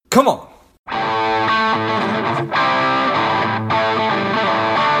Come on.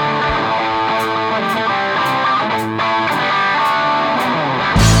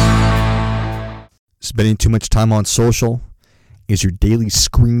 Spending too much time on social? Is your daily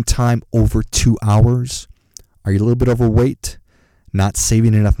screen time over 2 hours? Are you a little bit overweight? Not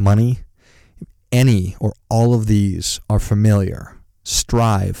saving enough money? If any or all of these are familiar,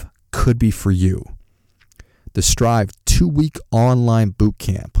 Strive could be for you. The Strive 2-week online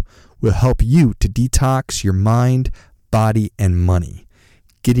bootcamp will help you to detox your mind, body, and money,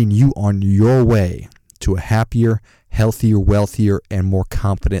 getting you on your way to a happier, healthier, wealthier, and more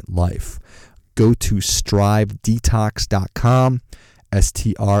confident life. Go to strivedetox.com,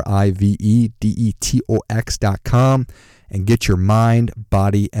 strivedetox.com, and get your mind,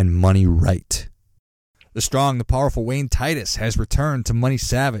 body, and money right. The strong, the powerful Wayne Titus has returned to Money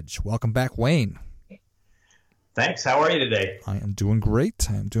Savage. Welcome back, Wayne. Thanks. How are you today? I am doing great.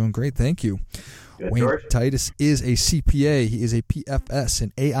 Thank you. Good, Wayne George. Titus is a CPA. He is a PFS,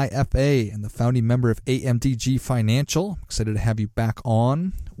 an AIFA, and the founding member of AMDG Financial. Excited to have you back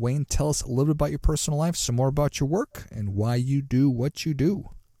on. Wayne, tell us a little bit about your personal life, some more about your work, and why you do what you do.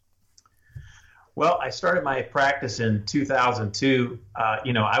 Well, I started my practice in 2002.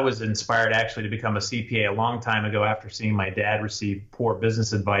 I was inspired actually to become a CPA a long time ago after seeing my dad receive poor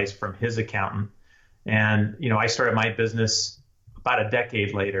business advice from his accountant. And, I started my business about a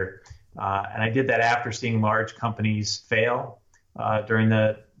decade later. And I did that after seeing large companies fail during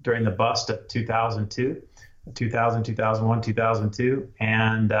the bust of 2002, 2001, 2002.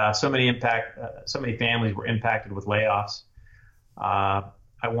 And so many families were impacted with layoffs. I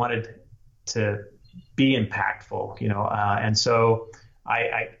wanted to be impactful, and so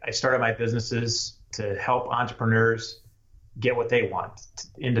I started my businesses to help entrepreneurs get what they want: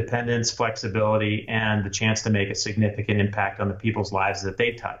 independence, flexibility, and the chance to make a significant impact on the people's lives that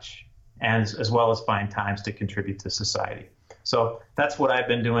they touch, and as well as find times to contribute to society. So that's what I've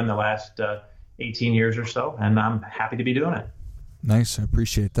been doing the last 18 years or so, and I'm happy to be doing it. Nice. I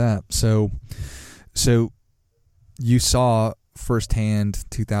appreciate that. So you saw firsthand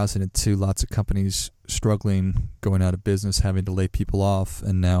 2002, lots of companies struggling, going out of business, having to lay people off,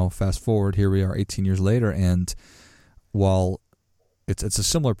 and now fast forward, here we are 18 years later, and while it's a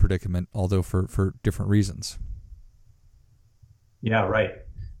similar predicament, although for different reasons. Yeah, right.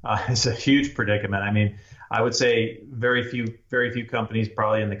 It's a huge predicament. I mean, I would say very few companies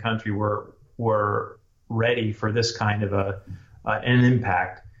probably in the country were ready for this kind of an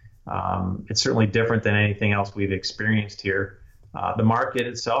impact. It's certainly different than anything else we've experienced here. The market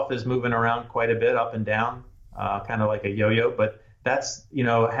itself is moving around quite a bit, up and down, kind of like a yo-yo, but that's,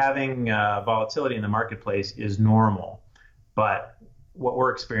 having volatility in the marketplace is normal. But what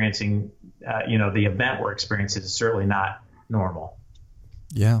we're experiencing, the event we're experiencing is certainly not normal.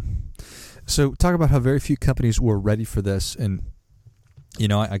 Yeah. So talk about how very few companies were ready for this. And,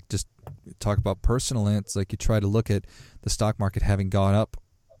 I just talk about personally, it's like you try to look at the stock market having gone up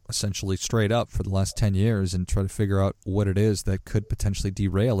essentially straight up for the last 10 years and try to figure out what it is that could potentially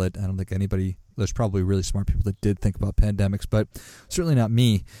derail it. I don't think there's probably really smart people that did think about pandemics, but certainly not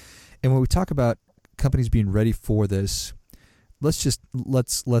me. And when we talk about companies being ready for this,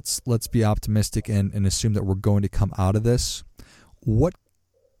 let's be optimistic and assume that we're going to come out of this. What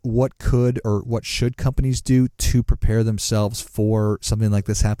could or what should companies do to prepare themselves for something like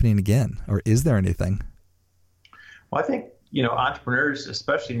this happening again? Or is there anything? Well, I think, entrepreneurs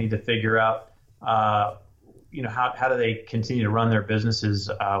especially need to figure out, how do they continue to run their businesses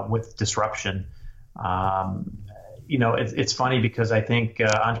with disruption? It's funny because I think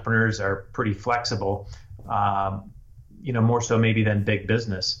entrepreneurs are pretty flexible, more so maybe than big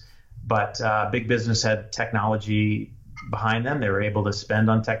business. But big business had technology behind them. They were able to spend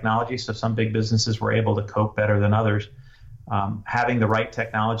on technology. So some big businesses were able to cope better than others. Having the right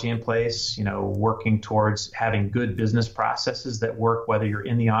technology in place, working towards having good business processes that work whether you're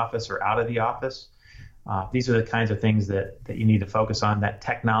in the office or out of the office. These are the kinds of things that you need to focus on. That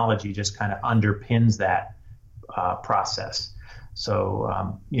technology just kind of underpins that process.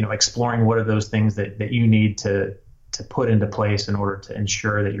 So, exploring what are those things that you need to put into place in order to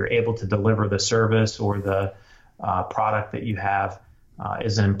ensure that you're able to deliver the service or the product that you have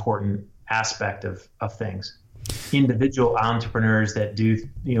is an important aspect of things. Individual entrepreneurs that do,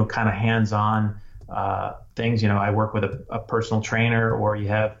 kind of hands-on things. I work with a personal trainer, or you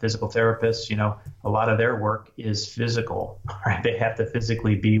have physical therapists. A lot of their work is physical, right? They have to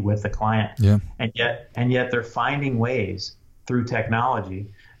physically be with the client. Yeah. And yet they're finding ways through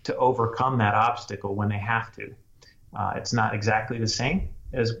technology to overcome that obstacle when they have to. It's not exactly the same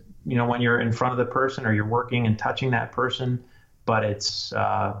as, when you're in front of the person or you're working and touching that person, but it's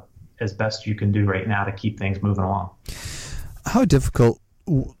as best you can do right now to keep things moving along. How difficult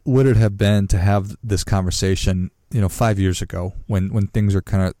would it have been to have this conversation, 5 years ago when things are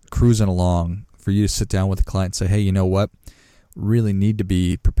kind of cruising along, for you to sit down with a client and say, hey, you know what? Really need to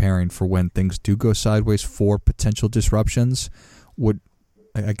be preparing for when things do go sideways for potential disruptions.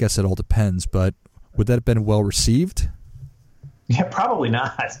 I guess it all depends, but would that have been well received? Yeah, probably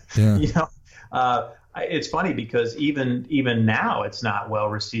not. Yeah. It's funny because even now it's not well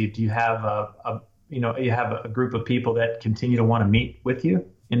received. You have a group of people that continue to want to meet with you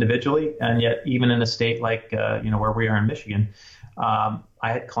individually, and yet even in a state like where we are in Michigan,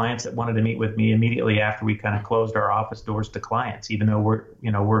 I had clients that wanted to meet with me immediately after we kind of closed our office doors to clients. Even though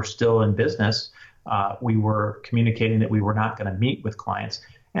we're still in business, we were communicating that we were not going to meet with clients,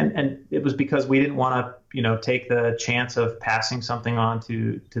 and it was because we didn't want to take the chance of passing something on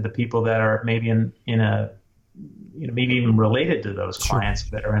to the people that are maybe in a maybe even related to those clients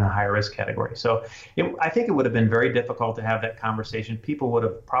that are in a higher risk category. So I think it would have been very difficult to have that conversation. People would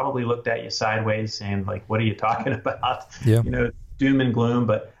have probably looked at you sideways saying, like, what are you talking about? Yeah. Doom and gloom,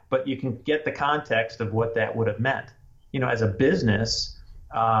 but you can get the context of what that would have meant. As a business,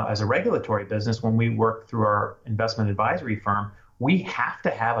 as a regulatory business, when we work through our investment advisory firm, we have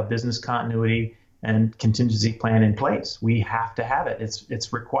to have a business continuity and contingency plan in place. We have to have it.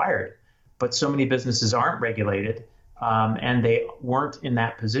 It's required. But so many businesses aren't regulated, and they weren't in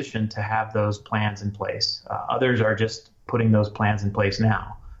that position to have those plans in place. Others are just putting those plans in place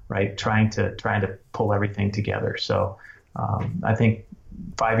now, right? Trying to pull everything together. So I think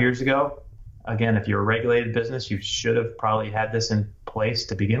 5 years ago, again, if you're a regulated business, you should have probably had this in place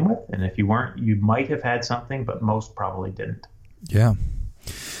to begin with. And if you weren't, you might have had something, but most probably didn't. Yeah.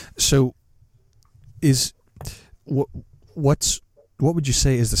 So what would you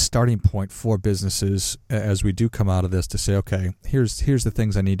say is the starting point for businesses as we do come out of this to say, okay, here's the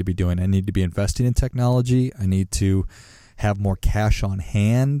things I need to be doing. I need to be investing in technology. I need to have more cash on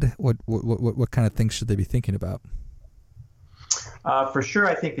hand. What kind of things should they be thinking about? For sure,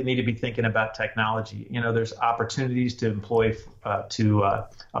 I think they need to be thinking about technology. There's opportunities to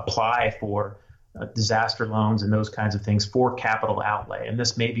apply for disaster loans and those kinds of things for capital outlay. And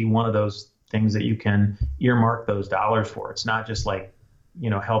this may be one of those things that you can earmark those dollars for. It's not just like,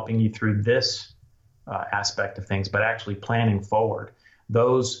 helping you through this aspect of things, but actually planning forward.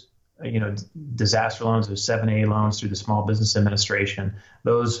 Those, disaster loans, those 7A loans through the Small Business Administration,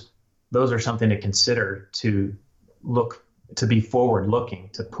 those are something to consider, to be forward looking,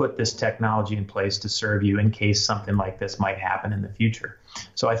 to put this technology in place to serve you in case something like this might happen in the future.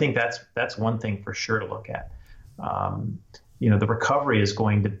 So I think that's one thing for sure to look at. The recovery is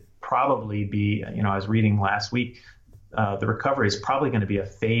going to probably be, I was reading last week, the recovery is probably going to be a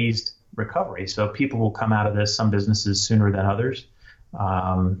phased recovery. So people will come out of this, some businesses sooner than others.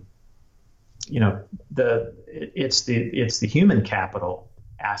 It's the human capital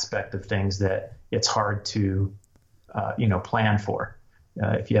aspect of things that it's hard to plan for.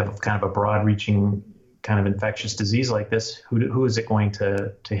 If you have kind of a broad-reaching kind of infectious disease like this, who is it going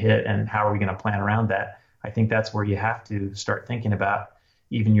to hit, and how are we going to plan around that? I think that's where you have to start thinking about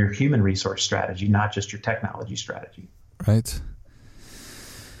even your human resource strategy, not just your technology strategy. Right.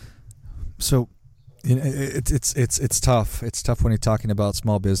 So, it's tough. It's tough when you're talking about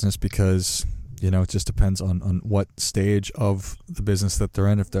small business because it just depends on what stage of the business that they're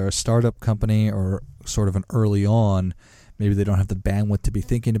in. If they're a startup company or sort of an early on, maybe they don't have the bandwidth to be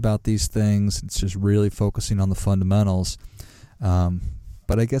thinking about these things. It's just really focusing on the fundamentals.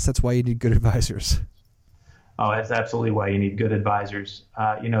 But I guess that's why you need good advisors. Oh, that's absolutely why you need good advisors.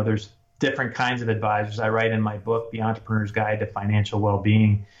 There's different kinds of advisors. I write in my book, The Entrepreneur's Guide to Financial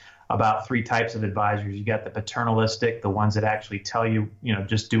Well-Being, about 3 types of advisors. You got the paternalistic, the ones that actually tell you,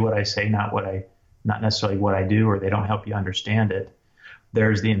 just do what I say, not necessarily what I do, or they don't help you understand it.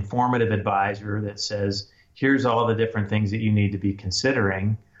 There's the informative advisor that says, here's all the different things that you need to be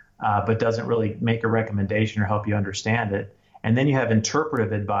considering, but doesn't really make a recommendation or help you understand it. And then you have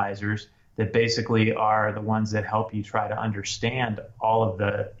interpretive advisors that basically are the ones that help you try to understand all of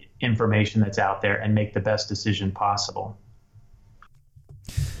the information that's out there and make the best decision possible.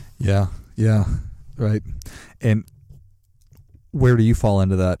 Yeah, right. And where do you fall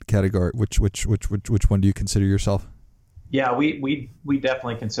into that category? Which one do you consider yourself? Yeah, we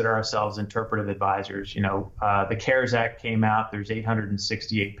definitely consider ourselves interpretive advisors. The CARES Act came out. There's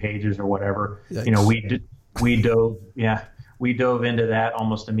 868 pages or whatever. Yikes. We dove into that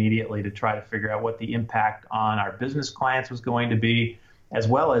almost immediately to try to figure out what the impact on our business clients was going to be, as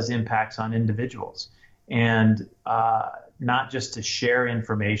well as impacts on individuals. And not just to share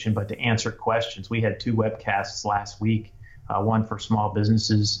information, but to answer questions. We had 2 webcasts last week one for small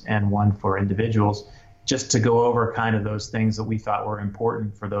businesses and one for individuals, just to go over kind of those things that we thought were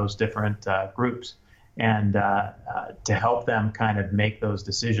important for those different groups, and to help them kind of make those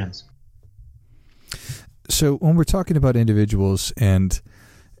decisions. So when we're talking about individuals, and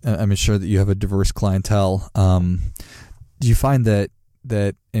I'm sure that you have a diverse clientele, do you find that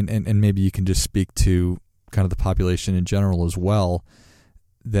and maybe you can just speak to kind of the population in general as well,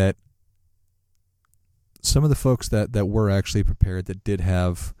 that some of the folks that were actually prepared, that did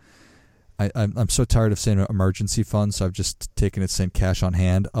have, I'm so tired of saying emergency funds, so I've just taken it saying cash on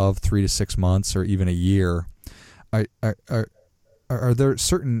hand of 3 to 6 months or even a year. Are there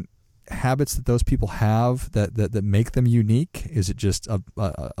certain habits that those people have that make them unique? Is it just a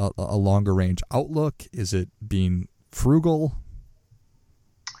longer range outlook? Is it being frugal?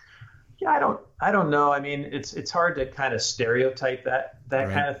 Yeah, I don't know. I mean, it's hard to kind of stereotype that right.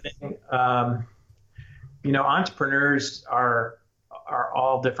 Kind of thing. Entrepreneurs are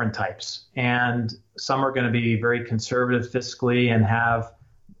all different types, and some are going to be very conservative fiscally and have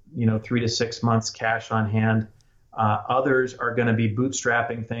 3 to 6 months cash on hand. Others are going to be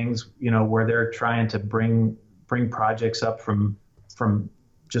bootstrapping things, where they're trying to bring projects up from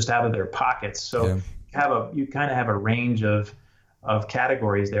just out of their pockets. So yeah. You kind of have a range of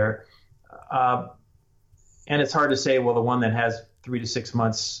categories there. And it's hard to say, well, the one that has 3 to 6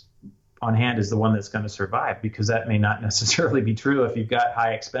 months on hand is the one that's going to survive, because that may not necessarily be true. If you've got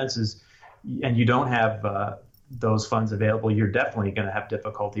high expenses and you don't have those funds available, you're definitely going to have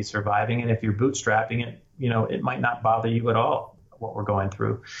difficulty surviving. And if you're bootstrapping it, it might not bother you at all, what we're going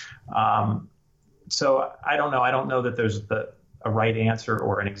through. So I don't know. I don't know that there's a right answer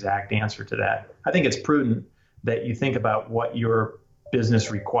or an exact answer to that. I think it's prudent that you think about what your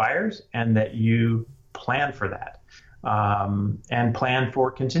business requires and that you plan for that, and plan for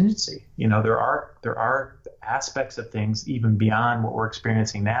contingency. There are aspects of things even beyond what we're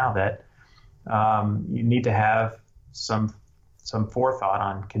experiencing now that you need to have some forethought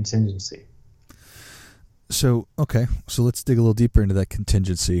on contingency. So let's dig a little deeper into that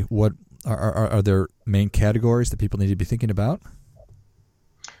contingency. What are there main categories that people need to be thinking about?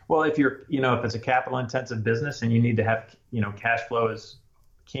 Well, if it's a capital intensive business and you need to have, cash flow is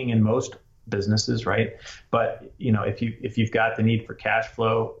king in most businesses, right? But, if you've got the need for cash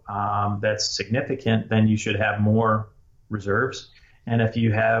flow that's significant, then you should have more reserves. And if you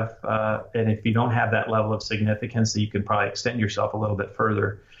don't have that level of significance, you can probably extend yourself a little bit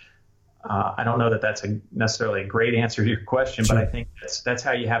further. I don't know that that's necessarily a great answer to your question, sure. But I think that's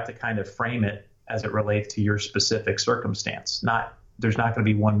how you have to kind of frame it as it relates to your specific circumstance. There's not going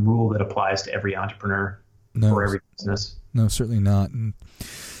to be one rule that applies to every entrepreneur or every business. No, certainly not. And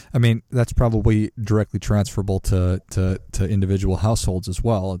I mean, that's probably directly transferable to individual households as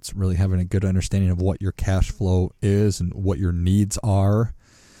well. It's really having a good understanding of what your cash flow is and what your needs are.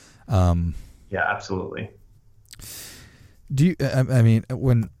 Yeah, absolutely. Do you? I mean,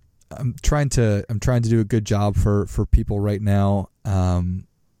 when I'm trying to do a good job for people right now.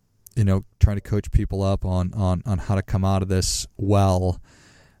 Trying to coach people up on how to come out of this well,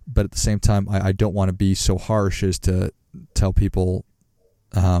 but at the same time, I don't want to be so harsh as to tell people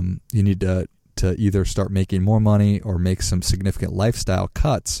you need to either start making more money or make some significant lifestyle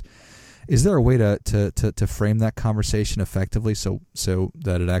cuts. Is there a way to frame that conversation effectively so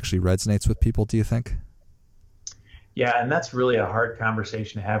that it actually resonates with people, do you think? Yeah, and that's really a hard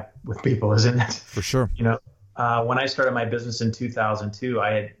conversation to have with people, isn't it? For sure. When I started my business in 2002,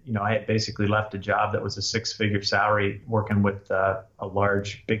 I had basically left a job that was a 6-figure salary working with a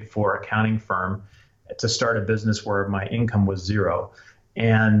large Big Four accounting firm to start a business where my income was zero.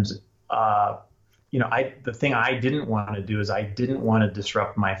 And, the thing I didn't want to do is I didn't want to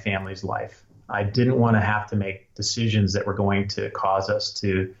disrupt my family's life. I didn't want to have to make decisions that were going to cause us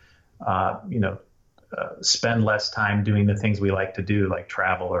to, spend less time doing the things we like to do, like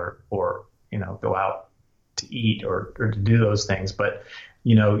travel or go out to eat or to do those things. But,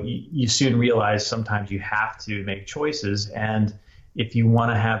 you soon realize sometimes you have to make choices. And if you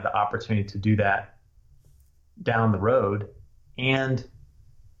want to have the opportunity to do that down the road and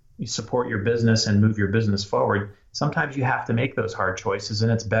you support your business and move your business forward, sometimes you have to make those hard choices.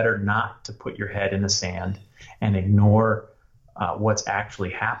 And it's better not to put your head in the sand and ignore what's actually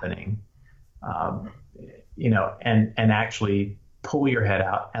happening, and actually pull your head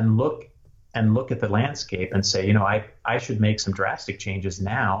out and look at the landscape and say, I should make some drastic changes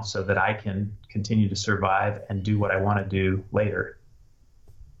now so that I can continue to survive and do what I want to do later.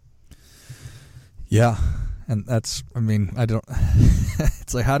 Yeah. And that's, I don't,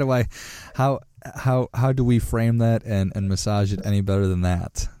 it's like, how do we frame that and massage it any better than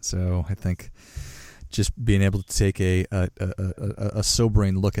that? So I think just being able to take a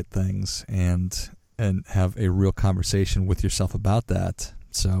sobering look at things and have a real conversation with yourself about that.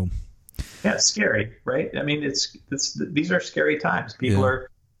 So yeah, it's scary, right? I mean, these are scary times. People are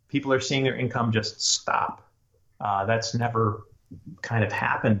seeing their income just stop. That's never kind of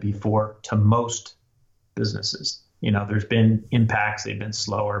happened before to most businesses. There's been impacts; they've been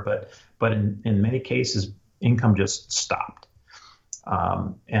slower, but in many cases, income just stopped,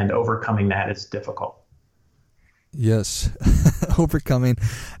 and overcoming that is difficult. Yes, overcoming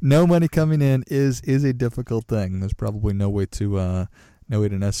no money coming in is a difficult thing. There's probably no way to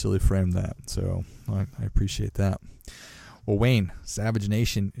necessarily frame that. So I appreciate that. Well, Wayne, Savage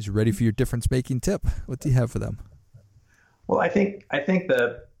Nation is ready for your difference-making tip. What do you have for them? Well, I think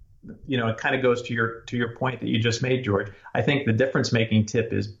it kind of goes to your point that you just made, George. I think the difference-making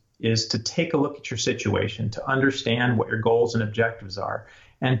tip is to take a look at your situation, to understand what your goals and objectives are,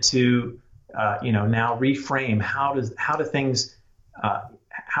 and to now reframe how are things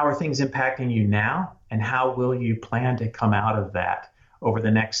impacting you now, and how will you plan to come out of that over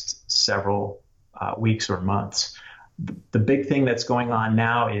the next several weeks or months. The big thing that's going on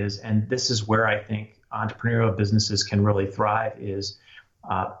now is, and this is where I think entrepreneurial businesses can really thrive, is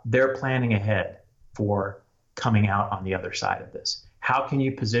they're planning ahead for coming out on the other side of this. How can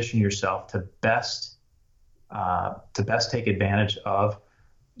you position yourself to best take advantage of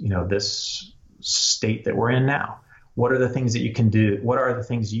this state that we're in now? What are the things that you can do? What are the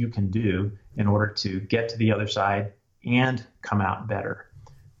things you can do in order to get to the other side and come out better?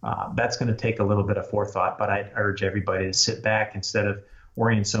 That's going to take a little bit of forethought, but I urge everybody to sit back instead of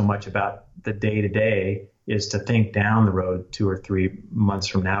worrying so much about the day-to-day, is to think down the road 2 or 3 months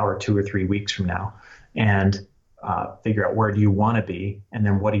from now, or 2 or 3 weeks from now, and figure out where do you want to be, and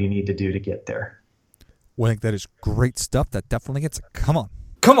then what do you need to do to get there. Well, I think that is great stuff. That definitely gets come on.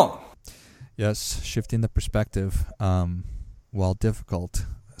 Yes, shifting the perspective, while difficult,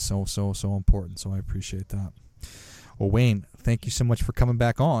 so important. So I appreciate that. Well, Wayne, thank you so much for coming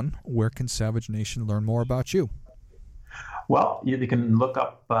back on. Where can Savage Nation learn more about you? Well, you can look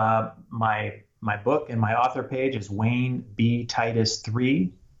up my book, and my author page is Wayne B. Titus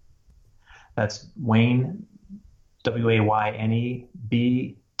 3. That's Wayne, WAYNE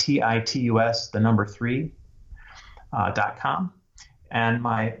B TITUS, the number 3, .com. And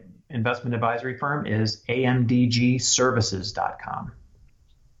my investment advisory firm is AMDGservices.com.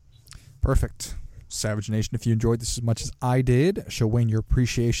 Perfect. Savage Nation, if you enjoyed this as much as I did, show Wayne your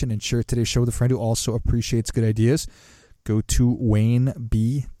appreciation and share today's show with a friend who also appreciates good ideas. Go to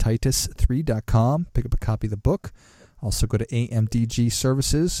WayneBTitus3.com, pick up a copy of the book. Also go to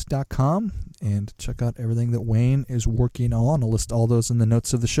AMDGservices.com and check out everything that Wayne is working on. I'll list all those in the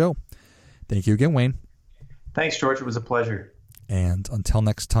notes of the show. Thank you again, Wayne. Thanks, George. It was a pleasure. And until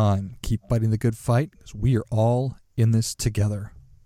next time, keep fighting the good fight, because we are all in this together.